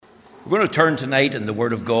We're going to turn tonight in the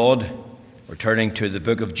Word of God. We're turning to the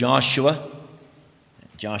book of Joshua,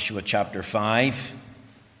 Joshua chapter 5.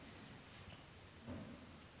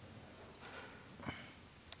 As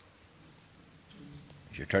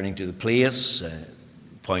you're turning to the place,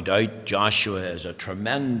 point out Joshua is a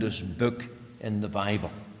tremendous book in the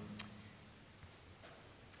Bible.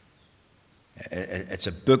 It's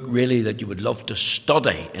a book really that you would love to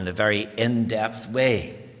study in a very in-depth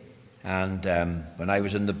way. And when I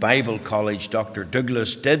was in the Bible college, Dr.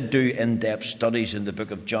 Douglas did do in-depth studies in the book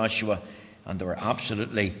of Joshua, and they were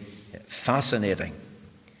absolutely fascinating.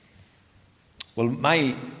 Well,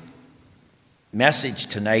 my message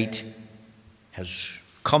tonight has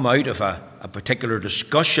come out of a particular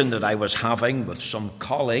discussion that I was having with some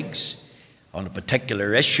colleagues on a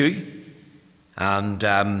particular issue, and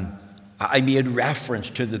I made reference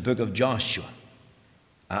to the book of Joshua.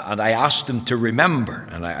 And I asked them to remember,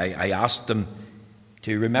 and I asked them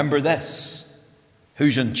to remember this: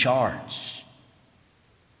 who's in charge?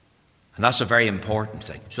 And that's a very important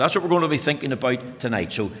thing. So that's what we're going to be thinking about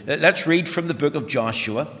tonight. So let's read from the book of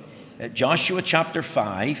Joshua, Joshua chapter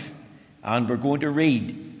 5, and we're going to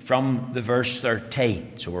read from the verse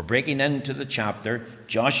 13. So we're breaking into the chapter,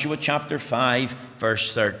 Joshua chapter 5,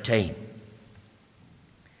 verse 13.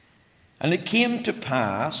 And it came to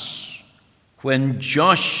pass, when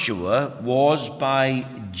Joshua was by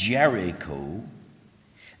Jericho,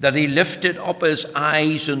 that he lifted up his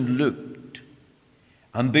eyes and looked,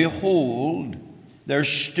 and behold, there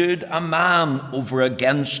stood a man over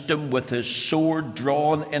against him with his sword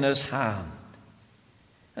drawn in his hand.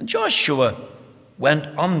 And Joshua went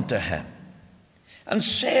unto him, and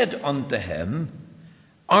said unto him,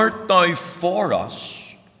 Art thou for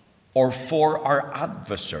us, or for our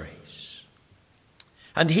adversaries?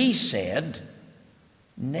 And he said,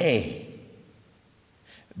 Nay,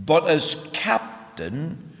 but as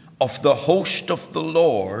captain of the host of the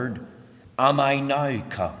Lord am I now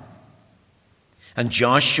come. And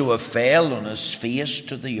Joshua fell on his face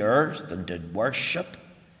to the earth and did worship,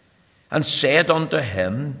 and said unto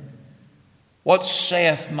him, What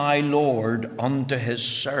saith my Lord unto his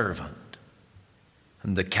servant?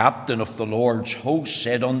 And the captain of the Lord's host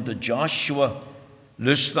said unto Joshua,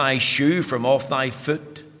 Loose thy shoe from off thy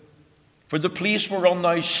foot, for the place whereon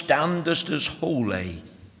thou standest is holy.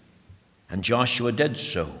 And Joshua did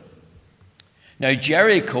so. Now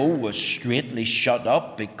Jericho was straitly shut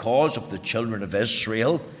up because of the children of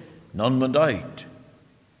Israel. None went out,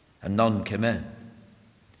 and none came in.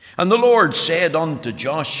 And the Lord said unto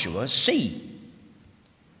Joshua, See,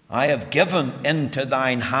 I have given into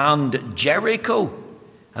thine hand Jericho,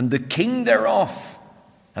 and the king thereof,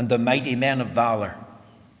 and the mighty men of valor.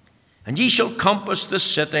 And ye shall compass the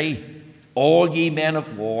city, all ye men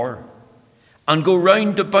of war, and go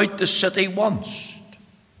round about the city once.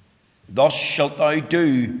 Thus shalt thou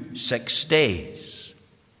do 6 days.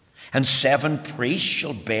 And 7 priests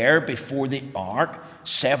shall bear before the ark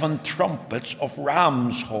 7 trumpets of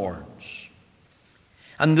ram's horns.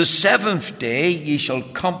 And the 7th day ye shall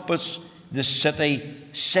compass the city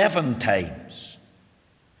 7 times,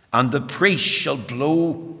 and the priests shall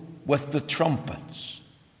blow with the trumpets.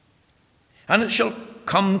 And it shall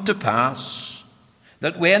come to pass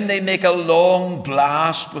that when they make a long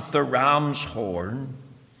blast with the ram's horn,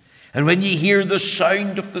 and when ye hear the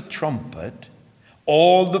sound of the trumpet,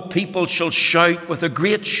 all the people shall shout with a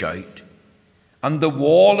great shout, and the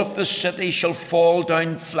wall of the city shall fall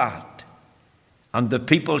down flat, and the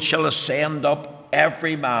people shall ascend up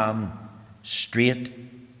every man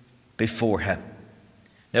straight before him.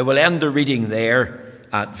 Now we'll end the reading there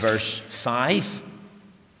at verse 5.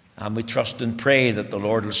 And we trust and pray that the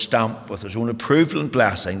Lord will stamp with his own approval and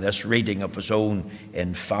blessing this reading of his own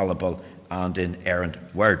infallible and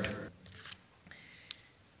inerrant word.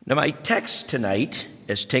 Now my text tonight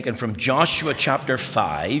is taken from Joshua chapter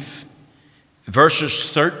 5,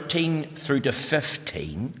 verses 13 through to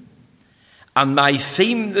 15. And my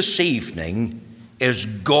theme this evening is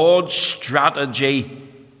God's strategy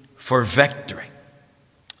for victory.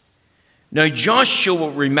 Now Joshua,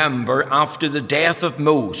 remember, after the death of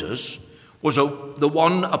Moses, was the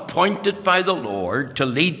one appointed by the Lord to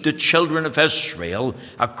lead the children of Israel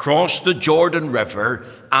across the Jordan River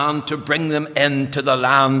and to bring them into the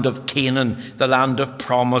land of Canaan, the land of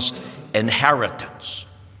promised inheritance.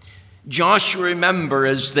 Joshua, remember,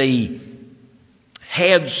 is the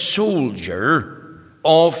head soldier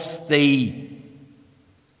of the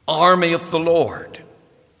army of the Lord.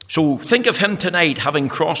 So think of him tonight having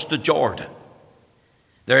crossed the Jordan.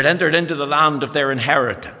 They're entered into the land of their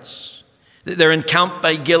inheritance. They're encamped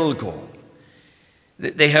by Gilgal.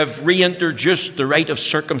 They have reintroduced the rite of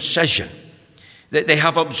circumcision. They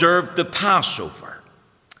have observed the Passover.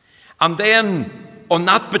 And then on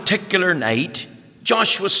that particular night,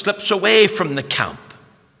 Joshua slips away from the camp.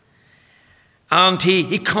 And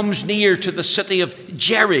he comes near to the city of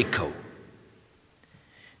Jericho.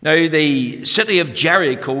 Now, the city of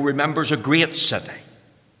Jericho, remember, is a great city.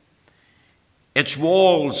 Its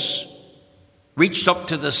walls reached up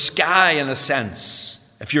to the sky, in a sense.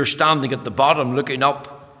 If you're standing at the bottom looking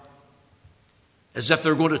up, as if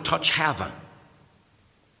they're going to touch heaven.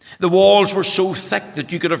 The walls were so thick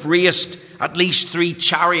that you could have raced at least 3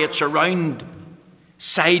 chariots around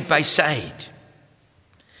side by side.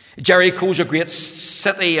 Jericho's a great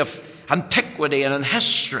city of antiquity and in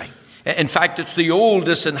history. In fact, it's the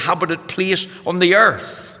oldest inhabited place on the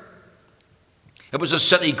earth. It was a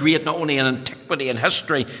city great not only in antiquity and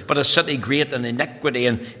history, but a city great in iniquity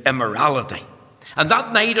and immorality. And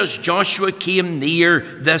that night, as Joshua came near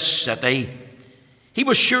this city, he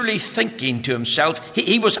was surely thinking to himself,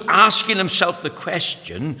 he was asking himself the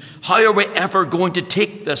question, how are we ever going to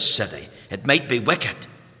take this city? It might be wicked,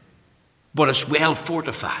 but it's well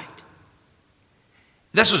fortified.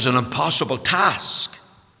 This is an impossible task.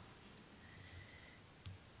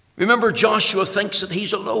 Remember, Joshua thinks that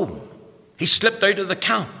he's alone. He slipped out of the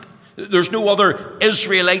camp. There's no other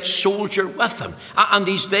Israelite soldier with him. And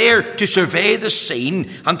he's there to survey the scene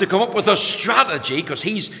and to come up with a strategy, because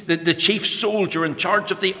he's the chief soldier in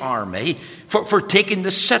charge of the army, for taking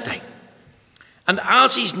the city. And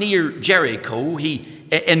as he's near Jericho, he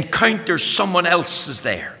encounters someone else is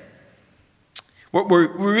there. We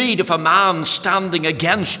read of a man standing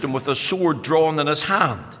against him with a sword drawn in his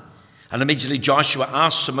hand. And immediately Joshua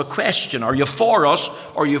asks him a question. Are you for us,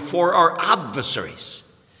 or are you for our adversaries?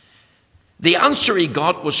 The answer he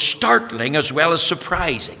got was startling as well as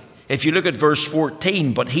surprising. If you look at verse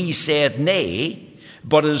 14, but he said, nay,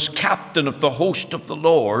 but as captain of the host of the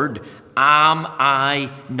Lord am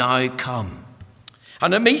I now come.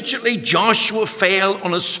 And immediately Joshua fell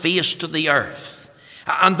on his face to the earth.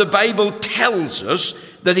 And the Bible tells us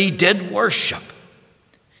that he did worship.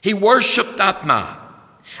 He worshipped that man.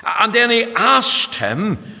 And then he asked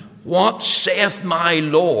him, what saith my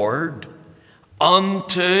Lord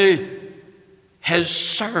unto his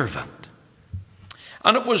servant?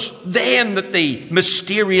 And it was then that the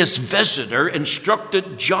mysterious visitor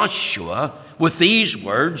instructed Joshua with these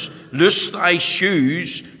words, loose thy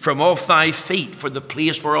shoes from off thy feet, for the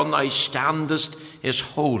place whereon thou standest is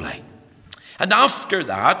holy. And after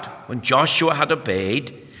that, when Joshua had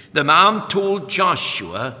obeyed, the man told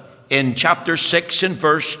Joshua in chapter 6 and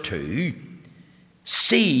verse 2,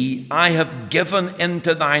 see, I have given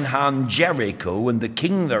into thine hand Jericho and the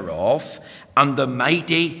king thereof, and the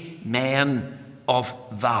mighty men of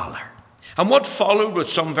valor. And what followed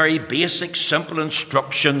was some very basic, simple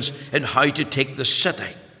instructions in how to take the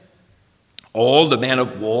city. All the men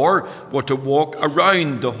of war were to walk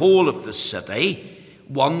around the whole of the city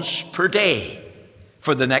once per day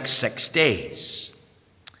for the next 6 days.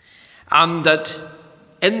 And that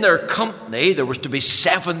in their company there was to be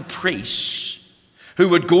 7 priests who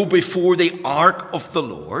would go before the ark of the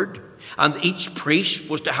Lord, and each priest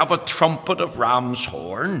was to have a trumpet of ram's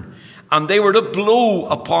horn, and they were to blow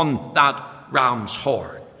upon that ram's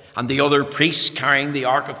horn. And the other priests carrying the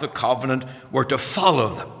ark of the covenant were to follow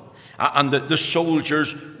them, and the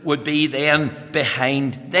soldiers would be then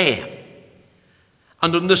behind them.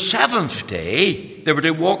 And on the 7th day, they were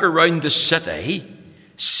to walk around the city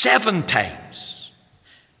 7 times.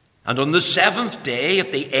 And on the 7th day,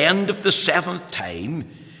 at the end of the 7th time,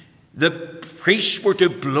 the priests were to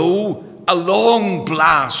blow a long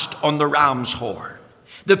blast on the ram's horn.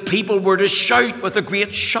 The people were to shout with a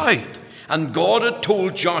great shout. And God had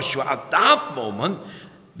told Joshua, at that moment,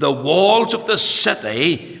 the walls of the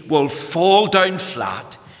city will fall down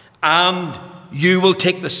flat and you will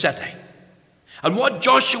take the city. And what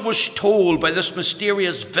Joshua was told by this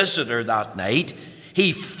mysterious visitor that night,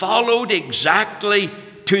 he followed exactly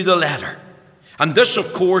to the letter. And this,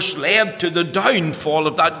 of course, led to the downfall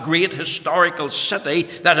of that great historical city,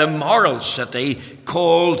 that immoral city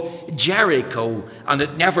called Jericho, and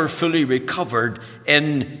it never fully recovered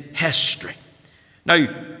in history. Now,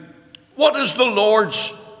 what is the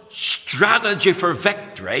Lord's strategy for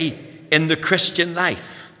victory in the Christian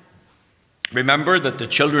life? Remember that the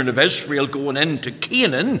children of Israel going into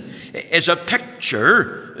Canaan is a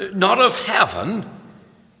picture not of heaven,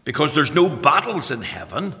 because there's no battles in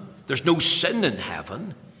heaven. There's no sin in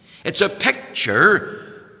heaven. It's a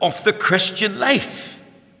picture of the Christian life,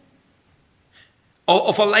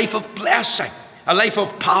 of a life of blessing, a life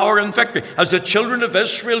of power and victory. As the children of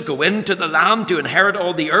Israel go into the land to inherit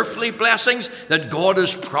all the earthly blessings that God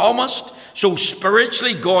has promised, So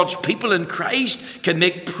spiritually, God's people in Christ can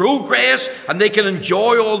make progress and they can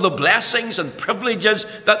enjoy all the blessings and privileges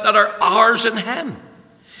that are ours in him.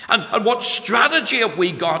 And what strategy have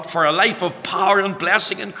we got for a life of power and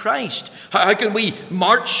blessing in Christ? How can we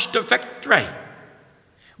march to victory?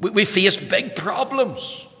 We face big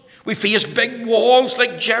problems. We face big walls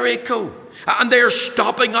like Jericho, and they're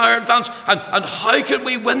stopping our advance. And how can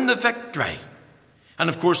we win the victory? And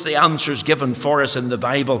of course, the answer is given for us in the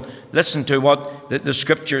Bible. Listen to what the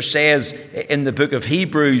scripture says in the book of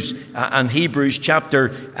Hebrews, and Hebrews chapter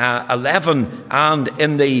 11, and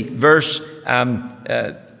in the verse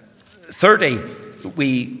 30,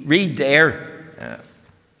 we read there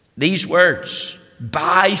these words: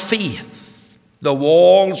 by faith, the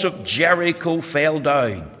walls of Jericho fell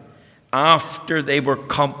down after they were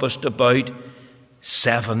compassed about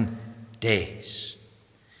 7 days.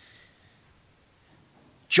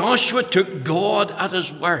 Joshua took God at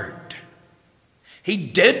his word. He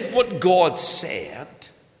did what God said,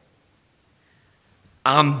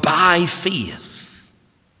 and by faith,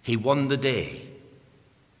 he won the day.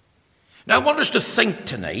 Now, I want us to think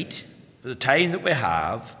tonight, for the time that we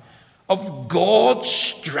have, of God's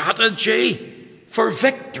strategy for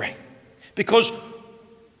victory. Because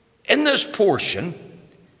in this portion,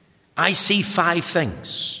 I see 5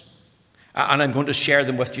 things, and I'm going to share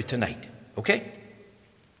them with you tonight, okay?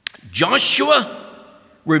 Joshua,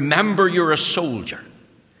 remember you're a soldier.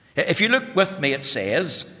 If you look with me, it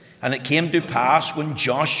says, and it came to pass when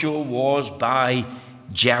Joshua was by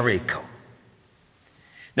Jericho.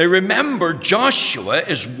 Now remember, Joshua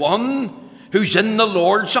is one who's in the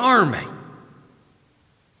Lord's army.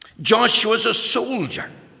 Joshua's a soldier.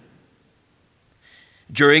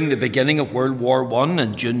 During the beginning of World War I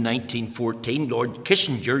in June 1914, Lord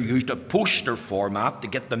Kissinger used a poster format to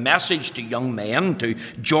get the message to young men to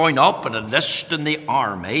join up and enlist in the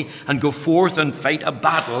army and go forth and fight a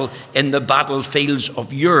battle in the battlefields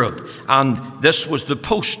of Europe. And this was the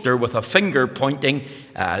poster with a finger pointing,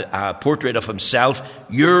 a portrait of himself: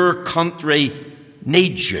 your country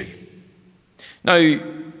needs you. Now,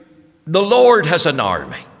 the Lord has an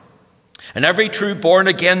army. And every true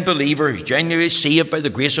born-again believer who's genuinely saved by the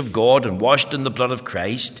grace of God and washed in the blood of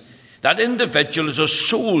Christ, that individual is a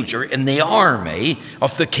soldier in the army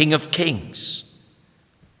of the King of Kings.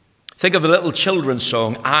 Think of a little children's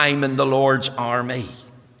song, I'm in the Lord's army.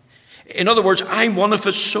 In other words, I'm one of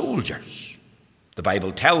his soldiers. The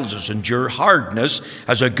Bible tells us, endure hardness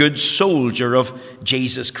as a good soldier of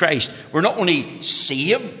Jesus Christ. We're not only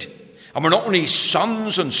saved, and we're not only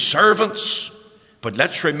sons and servants, but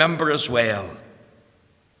let's remember as well,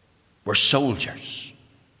 we're soldiers.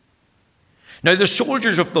 Now, the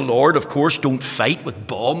soldiers of the Lord, of course, don't fight with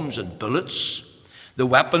bombs and bullets. The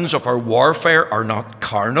weapons of our warfare are not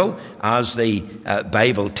carnal, as the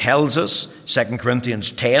Bible tells us. 2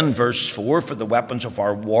 Corinthians 10, verse 4, for the weapons of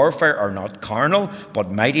our warfare are not carnal,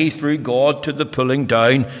 but mighty through God to the pulling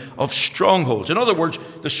down of strongholds. In other words,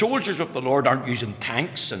 the soldiers of the Lord aren't using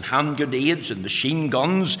tanks and hand grenades and machine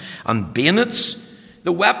guns and bayonets.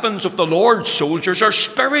 The weapons of the Lord's soldiers are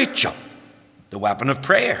spiritual. The weapon of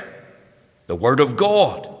prayer, the word of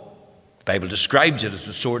God. The Bible describes it as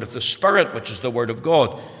the sword of the Spirit, which is the word of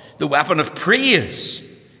God. The weapon of praise.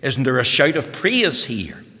 Isn't there a shout of praise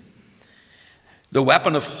here? The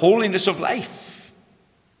weapon of holiness of life.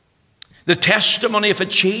 The testimony of a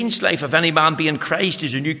changed life. If any man be in Christ,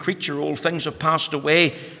 he's a new creature. All things have passed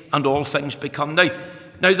away and all things become new.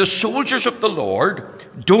 Now, the soldiers of the Lord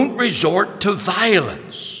don't resort to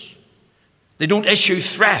violence. They don't issue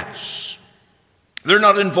threats. They're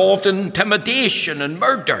not involved in intimidation and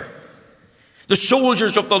murder. The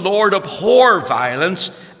soldiers of the Lord abhor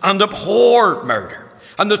violence and abhor murder.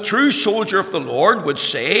 And the true soldier of the Lord would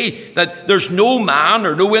say that there's no man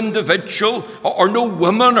or no individual or no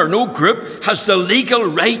woman or no group has the legal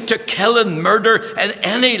right to kill and murder in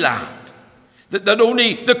any land. That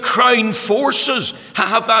only the crown forces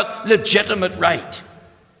have that legitimate right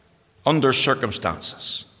under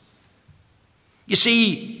circumstances. You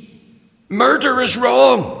see, murder is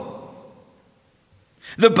wrong.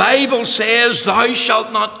 The Bible says, thou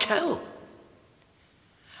shalt not kill.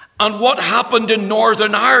 And what happened in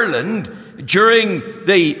Northern Ireland during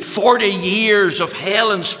the 40 years of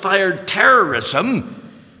hell-inspired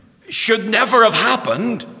terrorism should never have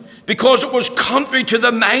happened, because it was contrary to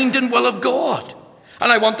the mind and will of God.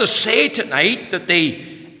 And I want to say tonight that the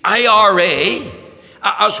IRA,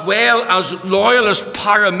 as well as loyalist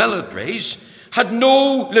paramilitaries, had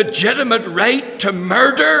no legitimate right to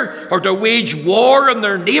murder or to wage war on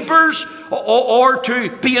their neighbours or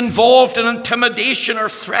to be involved in intimidation or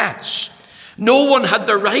threats. No one had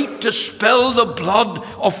the right to spill the blood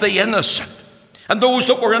of the innocent. And those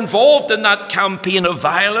that were involved in that campaign of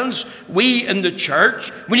violence, we in the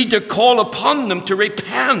church, we need to call upon them to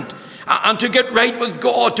repent and to get right with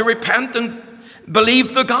God, to repent and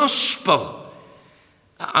believe the gospel.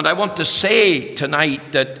 And I want to say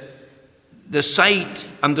tonight that the sight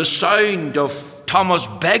and the sound of Thomas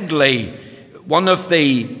Begley, one of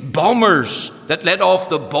the bombers that let off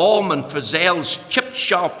the bomb in Fazell's chip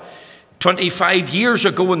shop 25 years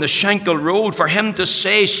ago in the Schenkel Road, for him to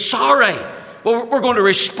say, sorry, well, we're going to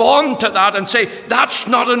respond to that and say, that's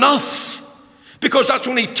not enough, because that's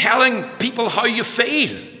only telling people how you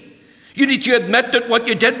feel. You need to admit that what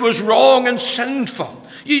you did was wrong and sinful.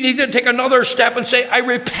 You need to take another step and say, I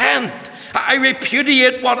repent. I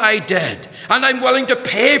repudiate what I did, and I'm willing to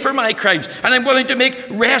pay for my crimes, and I'm willing to make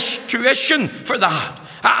restitution for that.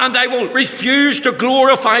 And I will refuse to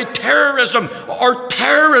glorify terrorism or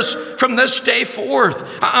terrorists from this day forth.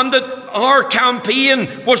 And that our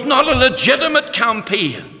campaign was not a legitimate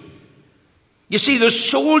campaign. You see, the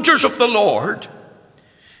soldiers of the Lord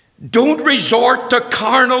don't resort to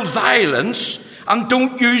carnal violence and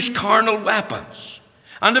don't use carnal weapons.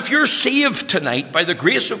 And if you're saved tonight by the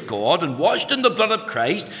grace of God and washed in the blood of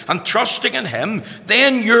Christ and trusting in Him,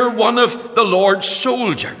 then you're one of the Lord's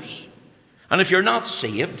soldiers. And if you're not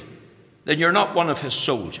saved, then you're not one of His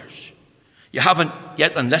soldiers. You haven't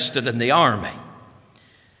yet enlisted in the army.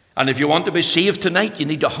 And if you want to be saved tonight, you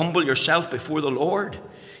need to humble yourself before the Lord.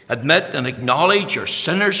 Admit and acknowledge your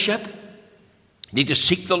sinnership. You need to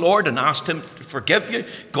seek the Lord and ask Him to forgive you.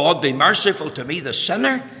 God, be merciful to me, the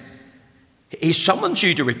sinner. He summons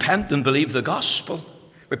you to repent and believe the gospel.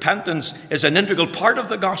 Repentance is an integral part of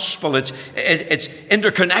the gospel. It's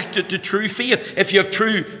interconnected to true faith. If you have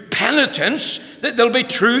true penitence, there'll be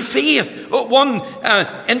true faith. One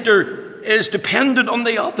is dependent on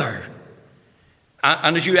the other.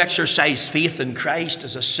 And as you exercise faith in Christ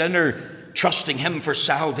as a sinner, trusting Him for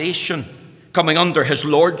salvation, coming under His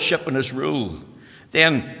lordship and His rule,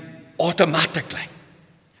 then automatically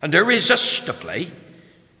and irresistibly,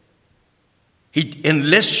 He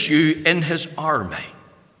enlists you in His army.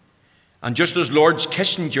 And just as Lord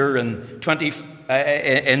Kissinger in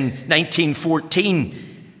 1914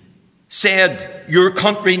 said, your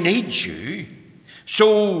country needs you,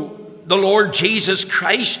 so the Lord Jesus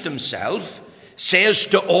Christ Himself says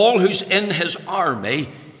to all who's in His army,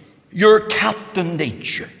 your captain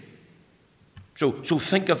needs you. So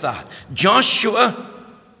think of that. Joshua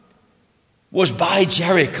was by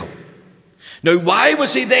Jericho. Now, why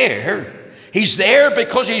was he there? He's there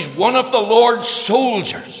because he's one of the Lord's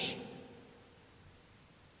soldiers.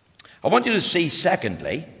 I want you to see,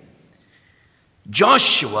 secondly,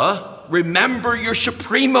 Joshua, remember your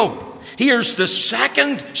Supremo. Here's the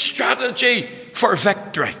second strategy for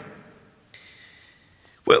victory.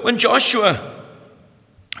 When Joshua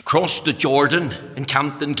crossed the Jordan,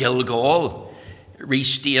 encamped in Gilgal,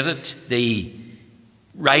 restated the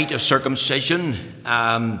rite of circumcision,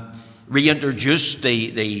 reintroduced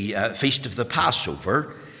the feast of the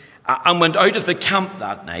Passover, and went out of the camp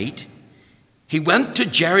that night, he went to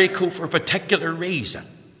Jericho for a particular reason.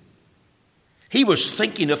 He was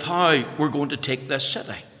thinking of how we're going to take this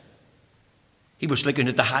city. He was looking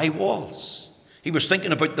at the high walls. He was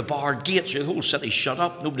thinking about the barred gates. The whole city shut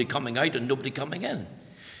up, nobody coming out and nobody coming in.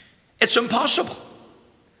 It's impossible.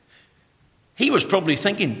 He was probably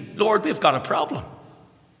thinking, Lord, we've got a problem.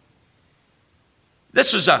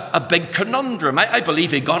 This is a big conundrum. I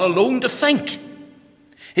believe he got alone to think.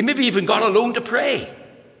 He maybe even got alone to pray.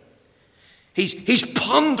 He's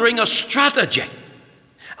pondering a strategy.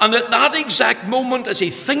 And at that exact moment, as he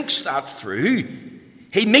thinks that through,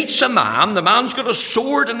 he meets a man. The man's got a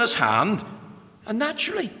sword in his hand. And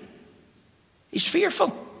naturally, he's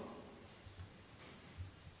fearful.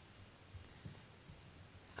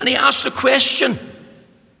 And he asks the question,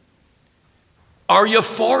 are you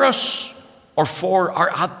for us or for our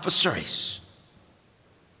adversaries?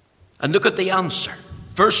 And look at the answer.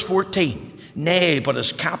 Verse 14. Nay, but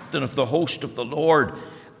as captain of the host of the Lord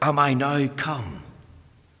am I now come.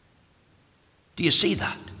 Do you see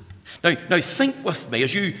that? Now think with me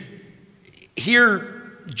as you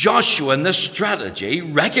hear Joshua in this strategy,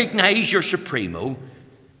 recognize your Supremo,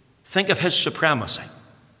 think of his supremacy.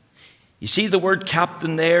 You see the word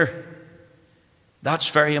captain there? That's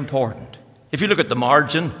very important. If you look at the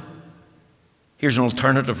margin, here's an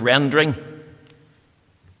alternative rendering.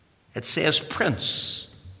 It says prince.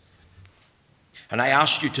 And I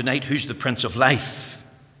asked you tonight, who's the Prince of Life?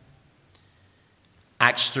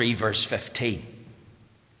 Acts 3 verse 15.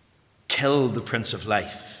 Kill the Prince of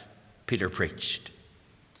Life, Peter preached.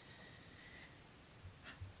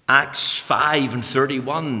 Acts 5 and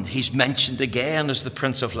 31, he's mentioned again as the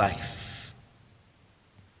Prince of Life.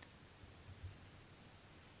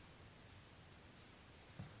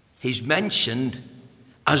 He's mentioned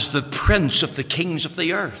as the Prince of the kings of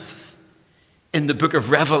the earth in the book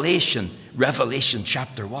of Revelation, Revelation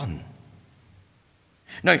chapter 1.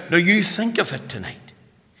 Now you think of it tonight.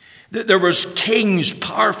 There was kings,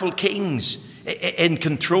 powerful kings in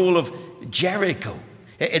control of Jericho.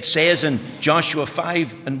 It says in Joshua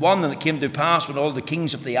 5 and 1, and it came to pass when all the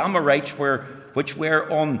kings of the Amorites which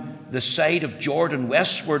were on the side of Jordan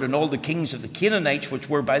westward, and all the kings of the Canaanites which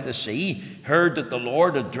were by the sea, heard that the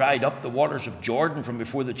Lord had dried up the waters of Jordan from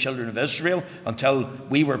before the children of Israel until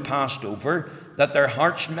we were passed over, that their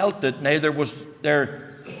hearts melted, neither was their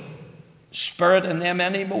spirit in them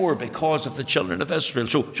anymore because of the children of Israel.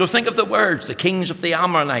 So think of the words, the kings of the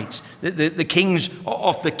Amorites, the kings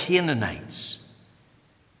of the Canaanites.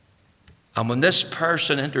 And when this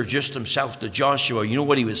person introduced himself to Joshua, you know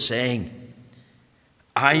what he was saying?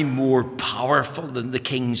 I'm more powerful than the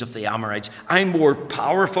kings of the Amorites. I'm more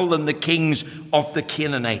powerful than the kings of the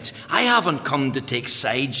Canaanites. I haven't come to take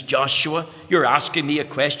sides, Joshua. You're asking me a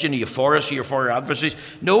question. Are you for us? Are you for our adversaries?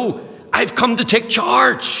 No, I've come to take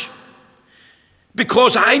charge.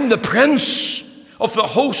 Because I'm the prince of the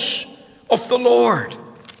hosts of the Lord.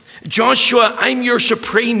 Joshua, I'm your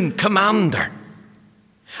supreme commander.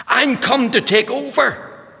 I'm come to take over.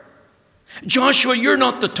 Joshua, you're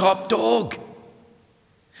not the top dog.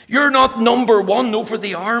 You're not number one over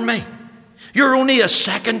the army. You're only a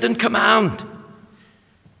second in command.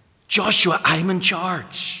 Joshua, I'm in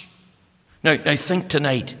charge. Now think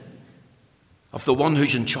tonight of the one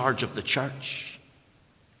who's in charge of the church.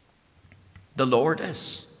 The Lord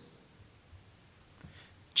is.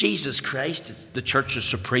 Jesus Christ is the church's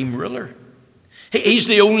supreme ruler. He's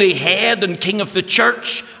the only head and king of the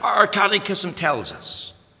church, our catechism tells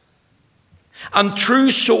us. And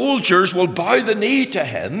true soldiers will bow the knee to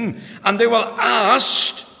him, and they will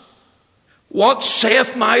ask, what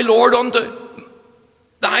saith my Lord unto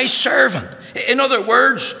thy servant? In other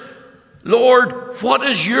words, Lord, what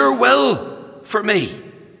is your will for me?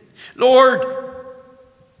 Lord,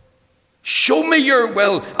 show me your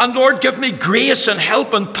will, and Lord, give me grace and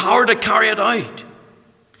help and power to carry it out.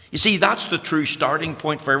 You see, that's the true starting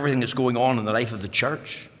point for everything that's going on in the life of the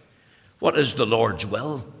church. What is the Lord's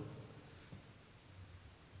will?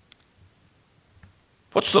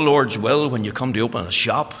 What's the Lord's will when you come to open a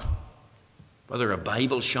shop, whether a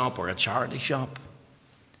Bible shop or a charity shop?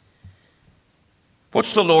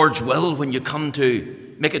 What's the Lord's will when you come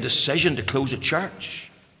to make a decision to close a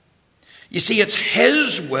church? You see, it's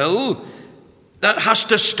His will that has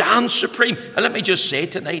to stand supreme. And let me just say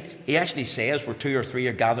tonight, He actually says, where two or three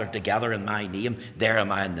are gathered together in my name, there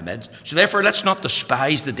am I in the midst. So therefore, let's not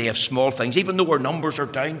despise the day of small things, even though our numbers are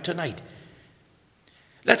down tonight.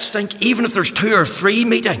 Let's think, even if there's two or three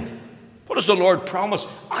meeting, what does the Lord promise?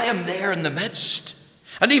 I am there in the midst.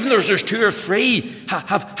 And even if there's two or three,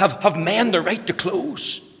 have men the right to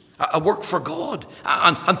close a work for God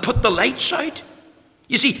and put the lights out.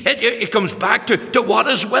 You see, it comes back to what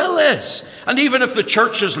His will is. And even if the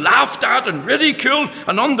church is laughed at and ridiculed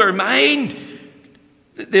and undermined,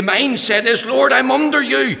 the mindset is, Lord, I'm under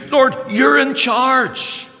you. Lord, you're in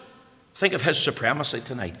charge. Think of His supremacy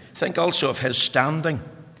tonight. Think also of His standing.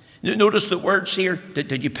 Notice the words here.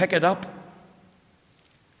 Did you pick it up?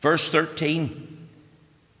 Verse 13.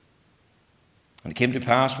 And it came to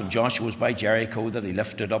pass when Joshua was by Jericho that he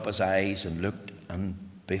lifted up his eyes and looked, and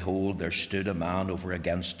behold, there stood a man over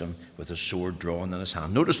against him with a sword drawn in his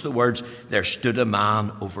hand. Notice the words, there stood a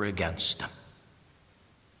man over against him.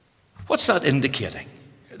 What's that indicating?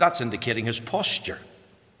 That's indicating his posture,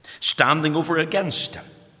 standing over against him.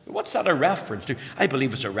 What's that a reference to? I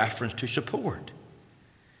believe it's a reference to support.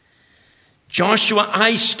 Joshua,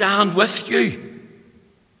 I stand with you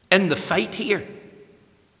in the fight here.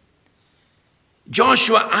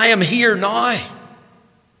 Joshua, I am here now.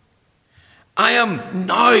 I am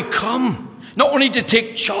now come, not only to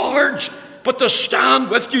take charge, but to stand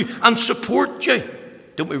with you and support you.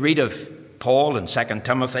 Don't we read of Paul in 2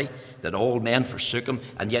 Timothy, that all men forsook him,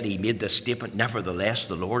 and yet he made this statement, nevertheless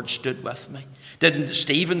the Lord stood with me? Didn't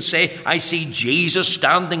Stephen say, I see Jesus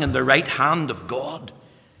standing in the right hand of God?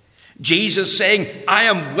 Jesus saying, I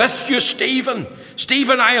am with you, Stephen.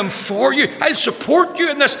 Stephen, I am for you. I'll support you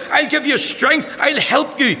in this. I'll give you strength. I'll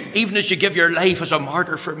help you, even as you give your life as a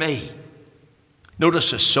martyr for me. Notice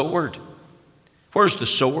his sword. Where's the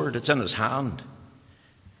sword? It's in his hand.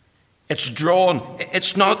 It's drawn.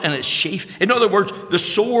 It's not in its sheath. In other words, the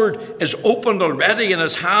sword is opened already in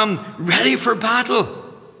his hand, ready for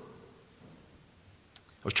battle.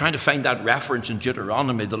 I was trying to find that reference in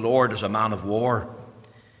Deuteronomy, the Lord is a man of war.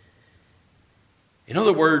 In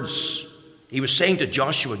other words, he was saying to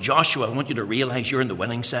Joshua, Joshua, I want you to realize you're on the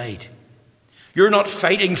winning side. You're not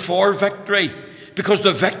fighting for victory because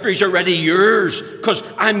the victory's already yours, because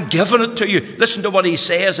I'm giving it to you. Listen to what he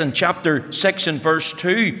says in chapter 6 and verse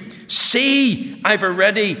 2. See, I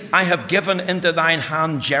have given into thine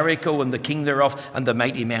hand Jericho and the king thereof and the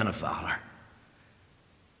mighty men of valor.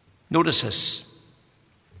 Notice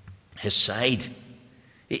his side.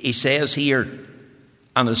 He says here,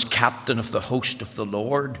 and as captain of the host of the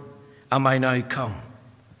Lord am I now come.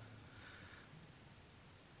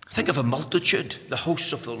 Think of a multitude, the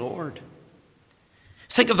hosts of the Lord.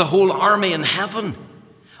 Think of the whole army in heaven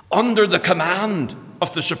under the command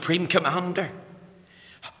of the supreme commander.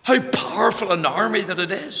 How powerful an army that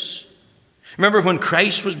it is. Remember when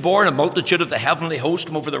Christ was born, a multitude of the heavenly host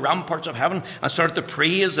came over the ramparts of heaven and started to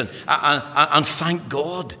praise and thank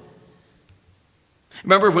God.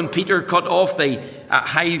 Remember when Peter cut off the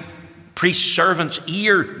high priest's servant's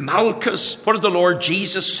ear, Malchus? What did the Lord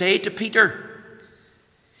Jesus say to Peter?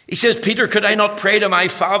 He says, Peter, could I not pray to my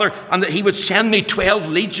Father and that he would send me 12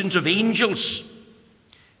 legions of angels?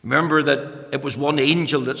 Remember that it was one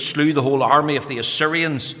angel that slew the whole army of the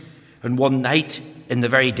Assyrians in one night in the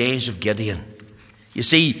very days of Gideon. You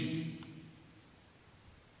see,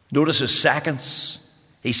 notice his seconds.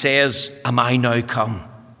 He says, am I now come?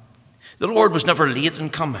 The Lord was never late in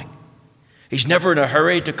coming. He's never in a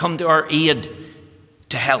hurry to come to our aid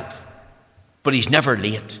to help, but he's never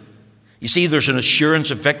late. You see, there's an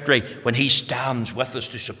assurance of victory when he stands with us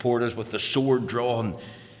to support us with the sword drawn,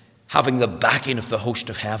 having the backing of the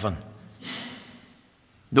host of heaven.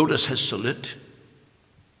 Notice his salute.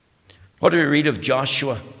 What do we read of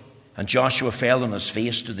Joshua? And Joshua fell on his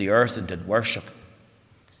face to the earth and did worship.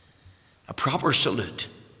 A proper salute.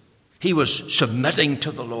 He was submitting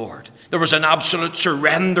to the Lord. There was an absolute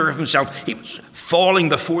surrender of himself. He was falling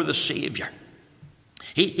before the Savior.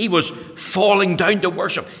 He was falling down to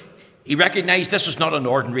worship. He recognized this is not an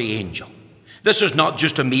ordinary angel. This is not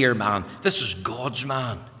just a mere man. This is God's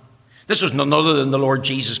man. This is none other than the Lord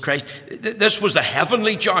Jesus Christ. This was the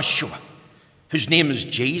heavenly Joshua, whose name is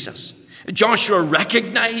Jesus. Joshua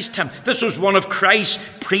recognized him. This was one of Christ's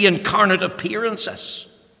pre-incarnate appearances.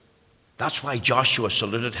 That's why Joshua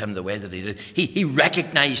saluted him the way that he did. He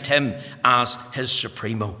recognized him as his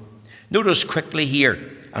supremo. Notice quickly here,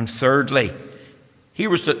 and thirdly, here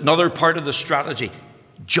was another part of the strategy.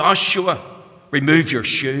 Joshua, remove your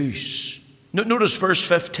shoes. Notice verse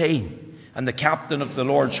 15. And the captain of the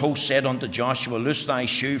Lord's host said unto Joshua, loose thy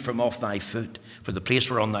shoe from off thy foot, for the place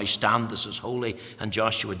whereon thou standest is holy. And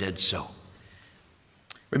Joshua did so.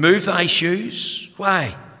 Remove thy shoes.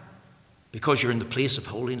 Why? Because you're in the place of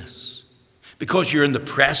holiness. Because you're in the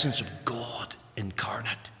presence of God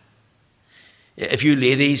incarnate. If you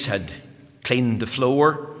ladies had cleaned the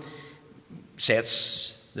floor, say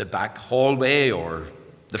it's the back hallway or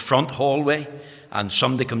the front hallway, and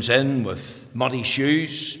somebody comes in with muddy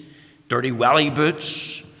shoes, dirty welly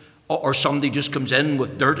boots, or somebody just comes in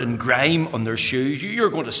with dirt and grime on their shoes, you're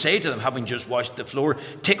going to say to them, having just washed the floor,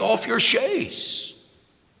 take off your shoes.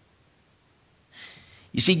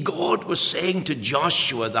 You see, God was saying to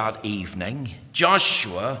Joshua that evening,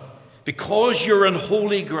 Joshua, because you're on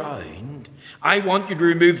holy ground, I want you to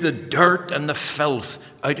remove the dirt and the filth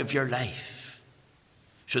out of your life.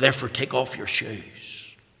 So therefore, take off your shoes.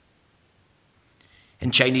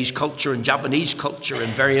 In Chinese culture and Japanese culture, in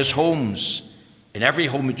various homes, in every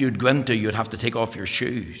home that you'd go into, you'd have to take off your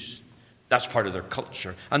shoes. That's part of their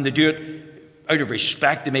culture. And they do it out of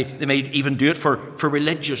respect. They may even do it for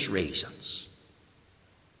religious reasons.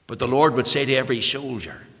 But the Lord would say to every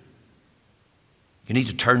soldier, you need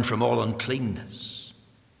to turn from all uncleanness.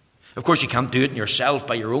 Of course, you can't do it in yourself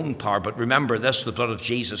by your own power, but remember this, the blood of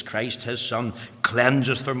Jesus Christ, his Son,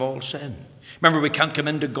 cleanses from all sin. Remember, we can't come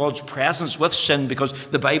into God's presence with sin because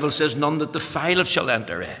the Bible says none that defileth shall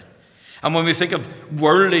enter in. And when we think of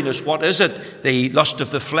worldliness, what is it? The lust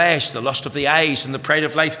of the flesh, the lust of the eyes, and the pride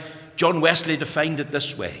of life. John Wesley defined it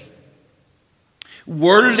this way.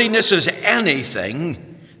 Worldliness is anything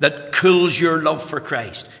that cools your love for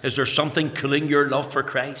Christ. Is there something cooling your love for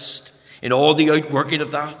Christ in all the outworking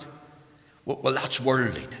of that? Well, that's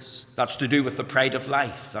worldliness. That's to do with the pride of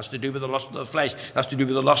life. That's to do with the lust of the flesh. That's to do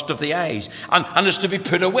with the lust of the eyes. And it's to be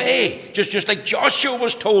put away. Just like Joshua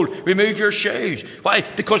was told, remove your shoes. Why?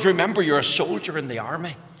 Because remember, you're a soldier in the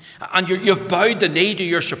army. And you've bowed the knee to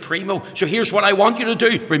your supremo. So here's what I want you to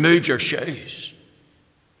do. Remove your shoes.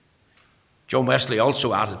 John Wesley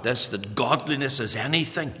also added this, that godliness is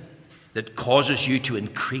anything that causes you to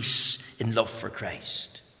increase in love for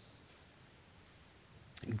Christ.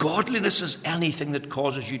 Godliness is anything that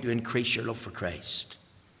causes you to increase your love for Christ.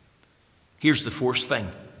 Here's the fourth thing.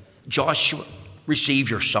 Joshua, receive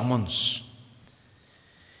your summons.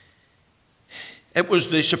 It was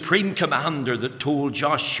the supreme commander that told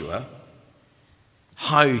Joshua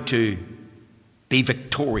how to be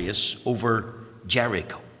victorious over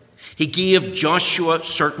Jericho. He gave Joshua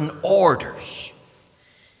certain orders.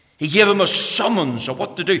 He gave him a summons of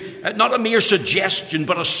what to do. Not a mere suggestion,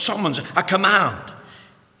 but a summons, a command.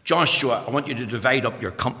 Joshua, I want you to divide up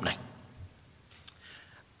your company.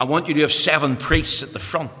 I want you to have 7 priests at the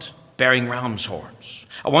front bearing ram's horns.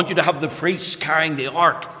 I want you to have the priests carrying the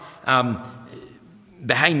ark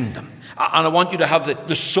behind them. And I want you to have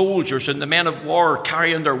the soldiers and the men of war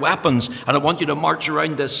carrying their weapons. And I want you to march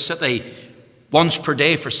around this city once per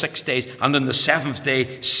day for 6 days. And on the 7th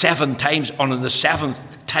day, 7 times. And on the 7th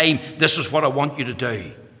time, this is what I want you to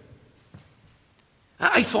do.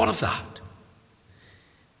 I thought of that.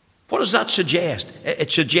 What does that suggest?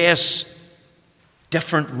 It suggests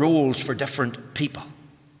different roles for different people.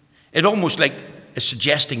 It almost like is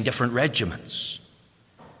suggesting different regiments.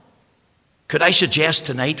 Could I suggest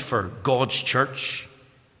tonight for God's church,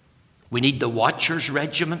 we need the Watchers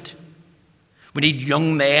Regiment. We need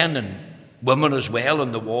young men and women as well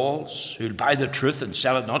on the walls who'll buy the truth and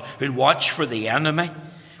sell it not, who'll watch for the enemy,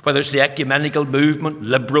 whether it's the ecumenical movement,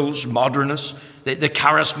 liberals, modernists, the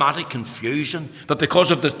charismatic confusion. But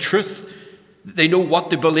because of the truth, they know what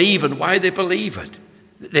they believe and why they believe it.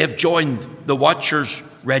 They have joined the Watchers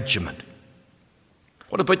Regiment.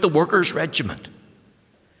 What about the Workers Regiment?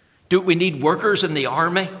 Do we need workers in the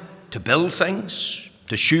army to build things,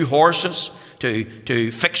 to shoe horses,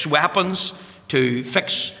 to fix weapons, to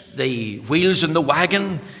fix the wheels in the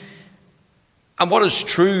wagon? And what is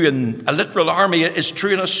true in a literal army is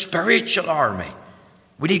true in a spiritual army.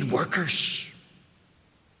 We need workers.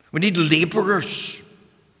 We need labourers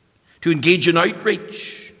to engage in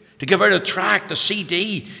outreach, to give out a tract, a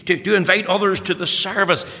CD, to invite others to the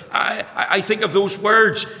service. I think of those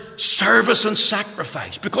words, service and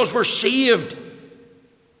sacrifice. Because we're saved,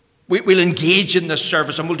 we'll engage in this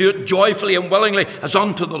service and we'll do it joyfully and willingly as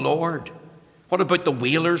unto the Lord. What about the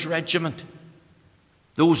Whalers Regiment?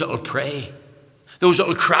 Those that will pray. Those that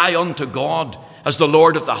will cry unto God as the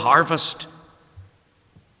Lord of the harvest.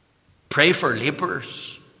 Pray for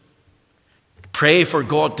labourers. Pray for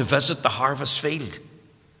God to visit the harvest field.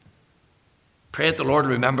 Pray that the Lord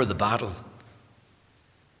will remember the battle.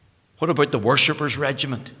 What about the Worshippers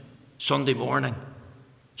Regiment? Sunday morning,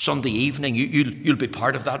 Sunday evening, you'll be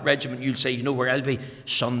part of that regiment. You'll say, you know where I'll be?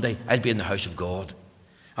 Sunday, I'll be in the house of God.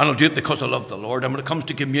 And I'll do it because I love the Lord. And when it comes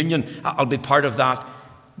to communion, I'll be part of that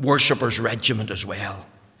Worshippers Regiment as well.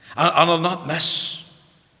 And I'll not miss,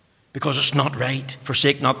 because it's not right.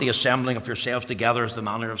 Forsake not the assembling of yourselves together as the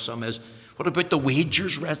manner of some is. What about the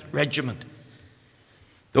Wagers Regiment?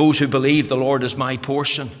 Those who believe the Lord is my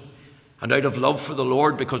portion, and out of love for the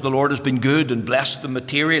Lord, because the Lord has been good and blessed them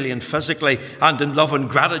materially and physically, and in love and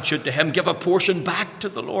gratitude to him, give a portion back to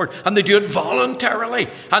the Lord. And they do it voluntarily.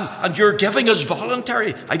 And your giving is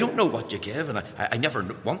voluntary. I don't know what you give, and I never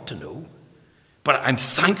want to know. But I'm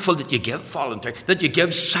thankful that you give voluntarily, that you give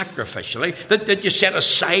sacrificially, that you set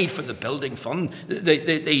aside for the building fund,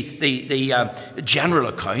 the general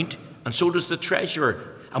account, and so does the treasurer.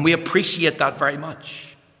 And we appreciate that very much.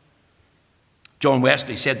 John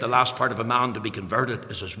Wesley said the last part of a man to be converted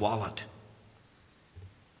is his wallet.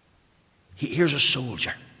 Here's a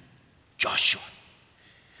soldier, Joshua,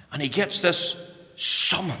 and he gets this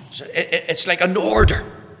summons. It's like an order.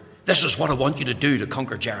 This is what I want you to do to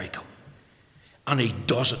conquer Jericho. And he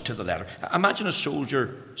does it to the letter. Imagine a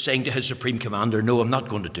soldier saying to his supreme commander, no, I'm not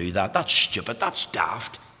going to do that. That's stupid. That's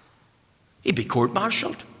daft. He'd be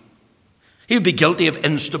court-martialed. He would be guilty of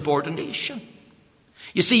insubordination.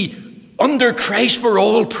 You see, under Christ, we're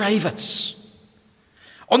all privates.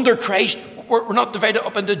 Under Christ, we're not divided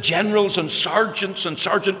up into generals and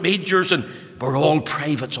sergeant majors, and we're all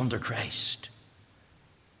privates under Christ.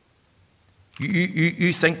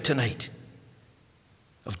 You think tonight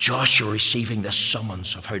of Joshua receiving this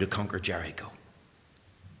summons of how to conquer Jericho.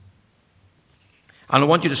 And I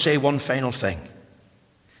want you to say one final thing.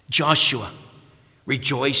 Joshua,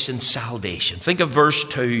 rejoice in salvation. Think of verse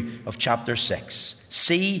 2 of chapter 6.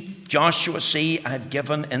 See, Joshua, see, I have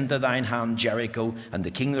given into thine hand Jericho and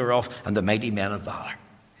the king thereof and the mighty men of valor.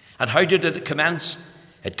 And how did it commence?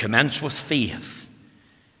 It commenced with faith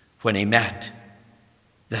when he met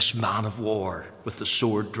this man of war with the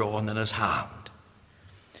sword drawn in his hand.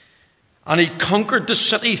 And he conquered the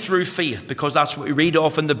city through faith, because that's what we read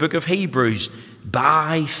off in the book of Hebrews.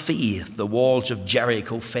 By faith, the walls of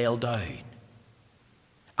Jericho fell down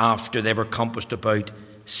after they were compassed about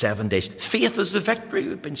 7 days. Faith is the victory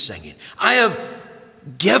we've been singing. I have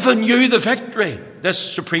given you the victory, this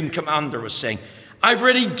supreme commander was saying. I've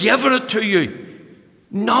already given it to you.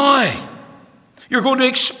 Now, you're going to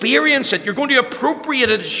experience it. You're going to appropriate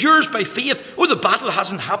it. It's yours by faith. Oh, the battle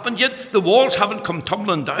hasn't happened yet. The walls haven't come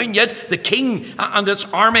tumbling down yet. The king and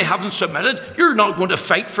its army haven't submitted. You're not going to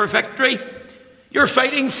fight for victory. You're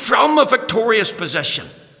fighting from a victorious position.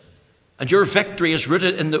 And your victory is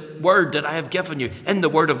rooted in the word that I have given you, in the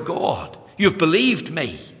word of God. You've believed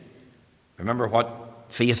me. Remember what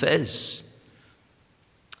faith is.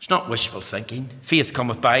 It's not wishful thinking. Faith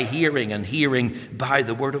cometh by hearing, and hearing by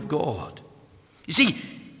the word of God. You see,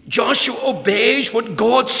 Joshua obeys what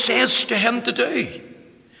God says to him to do.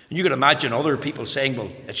 And you can imagine other people saying,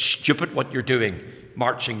 well, it's stupid what you're doing,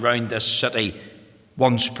 marching round this city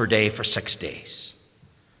once per day for 6 days.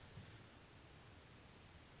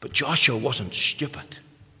 But Joshua wasn't stupid.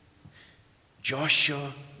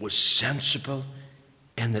 Joshua was sensible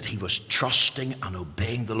in that he was trusting and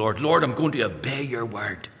obeying the Lord. Lord, I'm going to obey your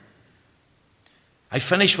word. I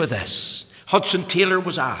finish with this. Hudson Taylor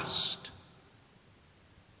was asked,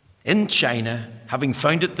 in China, having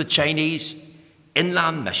founded the Chinese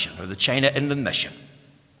Inland Mission, or the China Inland Mission,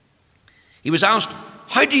 he was asked,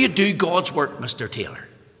 how do you do God's work, Mr. Taylor?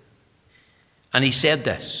 And he said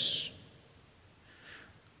this,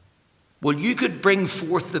 well, you could bring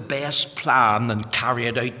forth the best plan and carry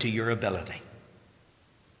it out to your ability.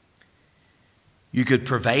 You could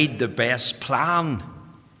provide the best plan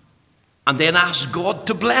and then ask God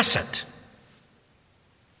to bless it.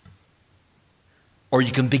 Or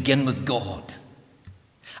you can begin with God.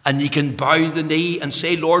 And you can bow the knee and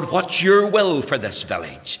say, Lord, what's your will for this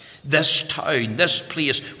village, this town, this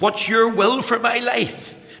place? What's your will for my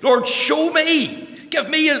life? Lord, show me. Give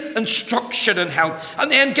me instruction and help. And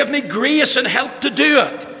then give me grace and help to do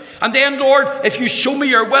it. And then, Lord, if you show me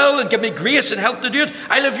your will and give me grace and help to do it,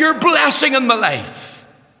 I'll have your blessing in my life.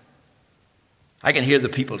 I can hear the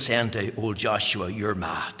people saying to old Joshua, you're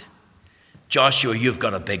mad. Joshua, you've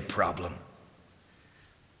got a big problem.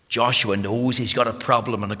 Joshua knows he's got a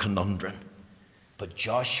problem and a conundrum. But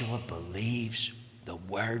Joshua believes the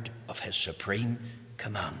word of his supreme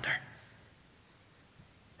commander.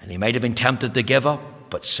 And he might have been tempted to give up,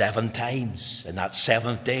 but 7 times in that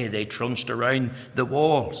 7th day they trunched around the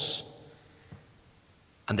walls.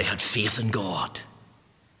 And they had faith in God.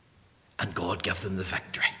 And God gave them the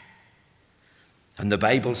victory. And the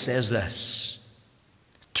Bible says this,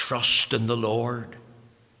 trust in the Lord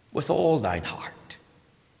with all thine heart.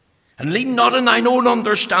 And lean not in thine own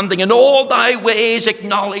understanding. In all thy ways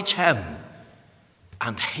acknowledge him.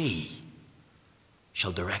 And he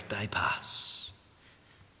shall direct thy paths.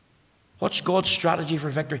 What's God's strategy for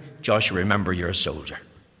victory? Joshua, remember you're a soldier.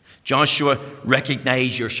 Joshua,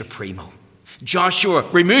 recognize you're supremo. Joshua,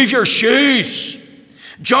 remove your shoes.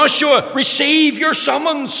 Joshua, receive your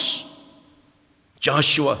summons.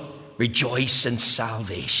 Joshua, rejoice in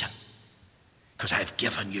salvation, because I have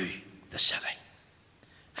given you the city.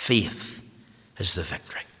 Faith is the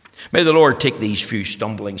victory. May the Lord take these few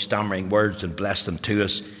stumbling, stammering words and bless them to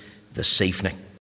us this evening.